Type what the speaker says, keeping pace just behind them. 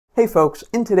Hey folks,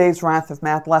 in today's Wrath of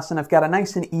Math lesson, I've got a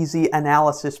nice and easy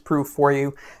analysis proof for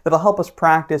you that'll help us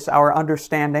practice our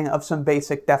understanding of some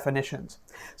basic definitions.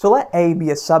 So let A be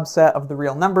a subset of the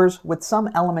real numbers with some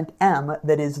element M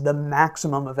that is the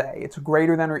maximum of A. It's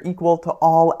greater than or equal to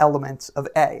all elements of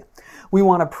A. We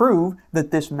want to prove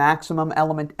that this maximum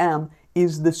element M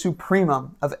is the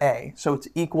supremum of A, so it's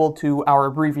equal to our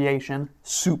abbreviation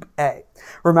sup A.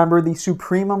 Remember, the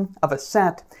supremum of a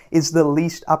set is the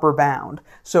least upper bound.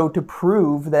 So to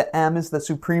prove that M is the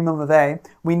supremum of A,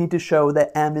 we need to show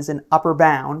that M is an upper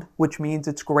bound, which means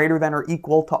it's greater than or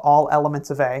equal to all elements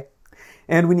of A.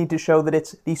 And we need to show that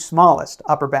it's the smallest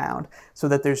upper bound, so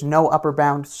that there's no upper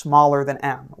bound smaller than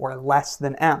M, or less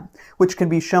than M, which can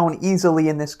be shown easily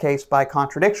in this case by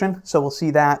contradiction, so we'll see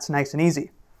that's nice and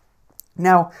easy.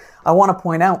 Now, I want to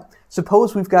point out,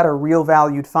 suppose we've got a real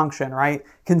valued function, right?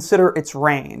 Consider its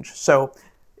range. So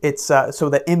it's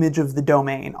the image of the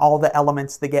domain, all the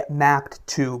elements that get mapped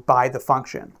to by the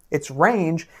function. Its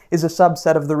range is a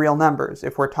subset of the real numbers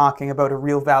if we're talking about a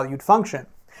real valued function.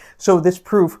 So this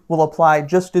proof will apply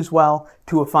just as well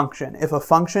to a function. If a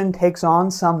function takes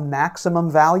on some maximum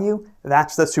value,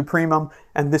 that's the supremum,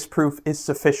 and this proof is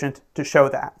sufficient to show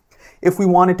that. If we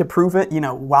wanted to prove it,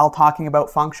 while talking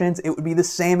about functions, it would be the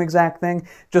same exact thing,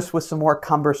 just with some more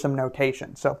cumbersome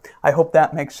notation. So I hope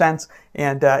that makes sense.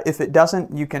 And if it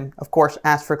doesn't, you can, of course,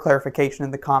 ask for clarification in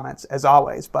the comments, as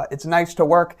always. But it's nice to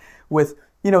work with,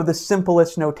 the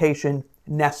simplest notation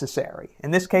necessary. In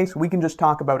this case, we can just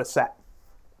talk about a set.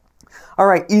 All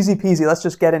right, easy peasy. Let's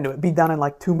just get into it. Be done in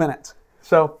like 2 minutes.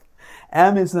 So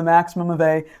M is the maximum of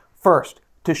A. First,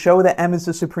 to show that M is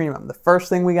the supremum, the first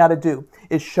thing we got to do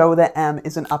is show that M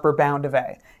is an upper bound of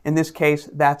A. In this case,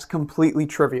 that's completely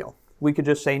trivial. We could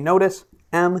just say, notice,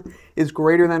 M is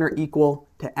greater than or equal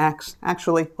to X.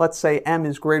 Actually, let's say M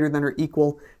is greater than or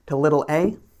equal to little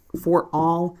a for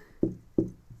all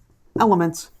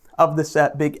elements of the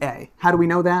set big A. How do we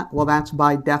know that? Well, that's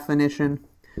by definition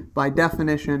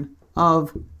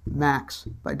of max,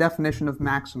 by definition of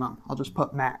maximum. I'll just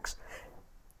put max.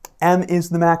 M is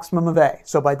the maximum of A.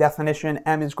 So by definition,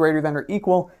 M is greater than or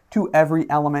equal to every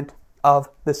element of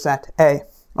the set A.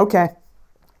 Okay.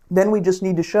 Then we just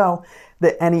need to show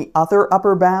that any other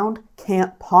upper bound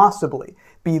can't possibly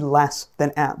be less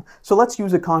than M. So let's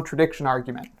use a contradiction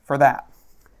argument for that.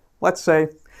 Let's say,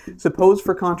 suppose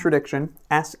for contradiction,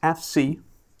 SFC,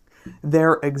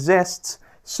 there exists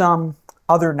some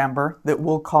other number that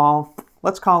we'll call,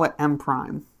 let's call it M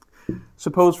prime.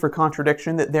 Suppose for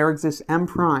contradiction that there exists M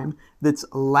prime that's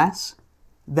less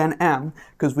than M,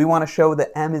 because we want to show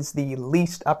that M is the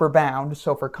least upper bound.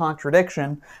 So for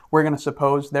contradiction, we're going to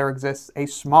suppose there exists a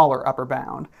smaller upper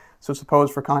bound. So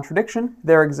suppose for contradiction,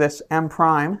 there exists M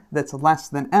prime that's less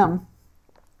than M,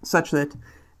 such that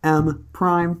M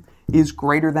prime is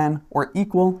greater than or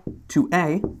equal to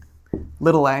A,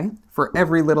 little a, for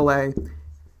every little a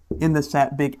in the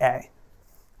set big A.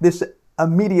 This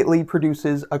immediately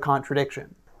produces a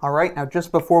contradiction. All right, now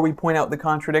just before we point out the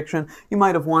contradiction, you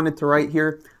might have wanted to write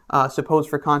here, suppose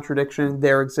for contradiction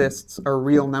there exists a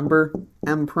real number,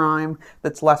 M prime,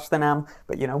 that's less than M,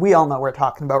 but we all know we're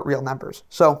talking about real numbers.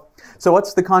 So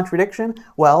what's the contradiction?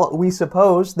 Well, we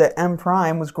suppose that M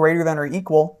prime was greater than or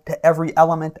equal to every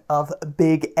element of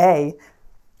big A,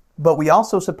 but we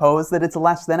also suppose that it's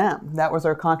less than M. That was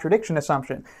our contradiction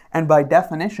assumption. And by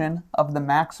definition of the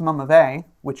maximum of A,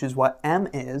 which is what M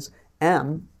is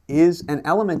an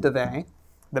element of A.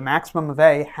 The maximum of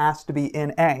A has to be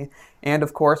in A. And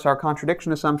of course, our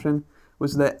contradiction assumption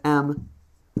was that M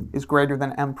is greater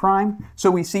than M prime. So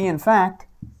we see, in fact,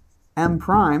 M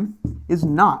prime is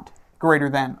not greater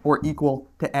than or equal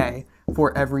to A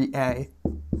for every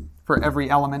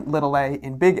element little a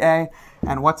in big A.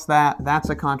 And what's that? That's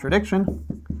a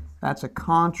contradiction. That's a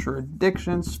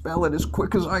contradiction. Spell it as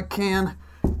quick as I can.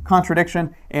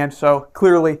 Contradiction. And so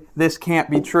clearly this can't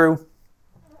be true.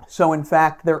 So in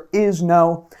fact, there is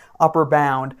no upper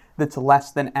bound that's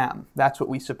less than M. That's what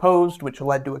we supposed, which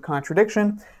led to a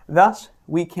contradiction. Thus,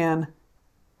 we can,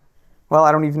 well,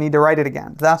 I don't even need to write it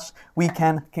again. Thus, we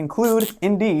can conclude,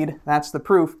 indeed, that's the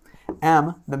proof,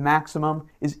 M, the maximum,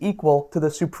 is equal to the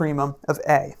supremum of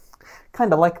A.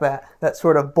 Kind of like that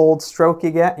sort of bold stroke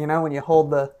you get, when you hold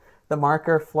the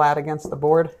marker flat against the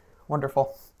board.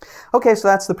 Wonderful. Okay, so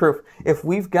that's the proof. If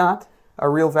we've got a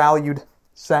real valued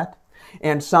set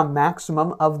and some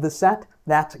maximum of the set,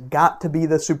 that's got to be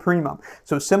the supremum.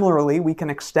 So similarly, we can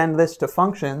extend this to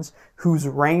functions whose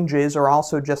ranges are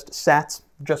also just sets,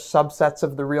 just subsets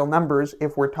of the real numbers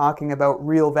if we're talking about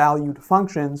real valued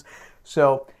functions.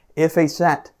 So if a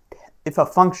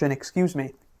function,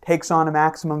 takes on a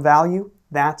maximum value,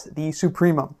 that's the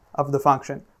supremum of the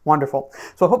function. Wonderful.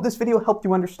 So I hope this video helped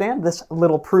you understand this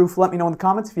little proof. Let me know in the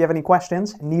comments if you have any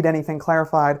questions, need anything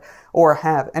clarified, or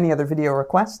have any other video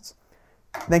requests.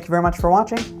 Thank you very much for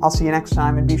watching. I'll see you next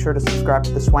time, and be sure to subscribe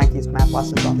to the swankiest math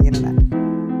lessons on the internet.